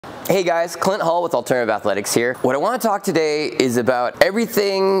Hey guys, Clint Hall with Alternative Athletics here. What I want to talk today is about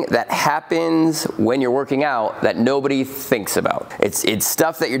everything that happens when you're working out that nobody thinks about. It's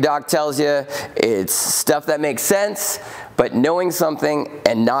stuff that your doc tells you, it's stuff that makes sense, but knowing something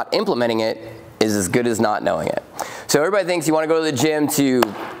and not implementing it is as good as not knowing it. So everybody thinks you want to go to the gym to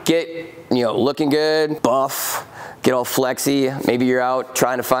get, looking good, buff, get all flexy. Maybe you're out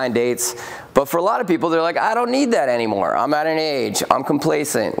trying to find dates. But for a lot of people, they're like, I don't need that anymore. I'm at an age, I'm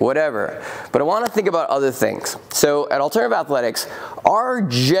complacent, whatever. But I want to think about other things. So at Alternative Athletics, our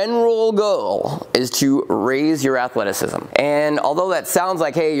general goal is to raise your athleticism. And although that sounds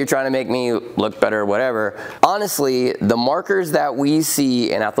like, hey, you're trying to make me look better, whatever, honestly, the markers that we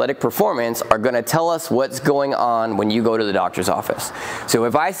see in athletic performance are going to tell us what's going on when you go to the doctor's office. So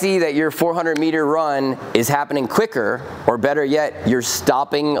if I see that your 400-meter run is happening quicker, or better yet, you're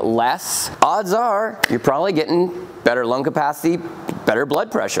stopping less, odds are you're probably getting better lung capacity, better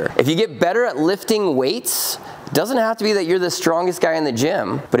blood pressure. If you get better at lifting weights, it doesn't have to be that you're the strongest guy in the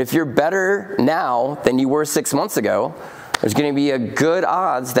gym, but if you're better now than you were 6 months ago, there's going to be a good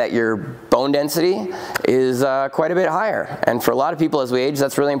odds that your bone density is quite a bit higher. And for a lot of people as we age,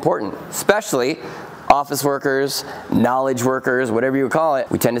 that's really important, especially office workers, knowledge workers, whatever you would call it.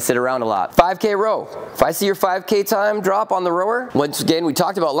 We tend to sit around a lot. 5K row. If I see your 5K time drop on the rower, once again, we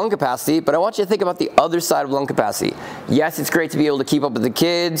talked about lung capacity, but I want you to think about the other side of lung capacity. Yes, it's great to be able to keep up with the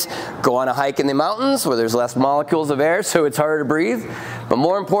kids, go on a hike in the mountains where there's less molecules of air, so it's harder to breathe. But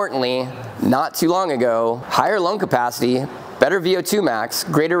more importantly, not too long ago, higher lung capacity, better VO2 max,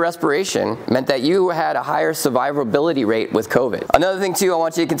 greater respiration meant that you had a higher survivability rate with COVID. Another thing too I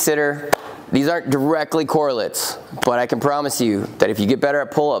want you to consider, these aren't directly correlates, but I can promise you that if you get better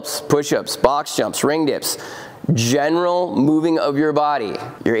at pull-ups, push-ups, box jumps, ring dips, general moving of your body,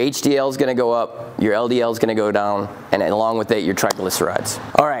 your HDL is going to go up, your LDL is going to go down, and along with it, your triglycerides.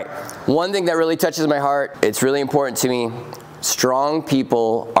 All right, one thing that really touches my heart, it's really important to me, strong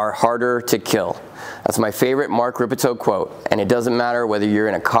people are harder to kill. That's my favorite Mark Rippetoe quote, and it doesn't matter whether you're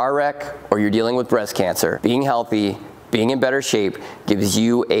in a car wreck or you're dealing with breast cancer, being healthy, being in better shape gives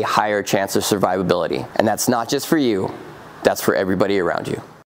you a higher chance of survivability. And that's not just for you, that's for everybody around you.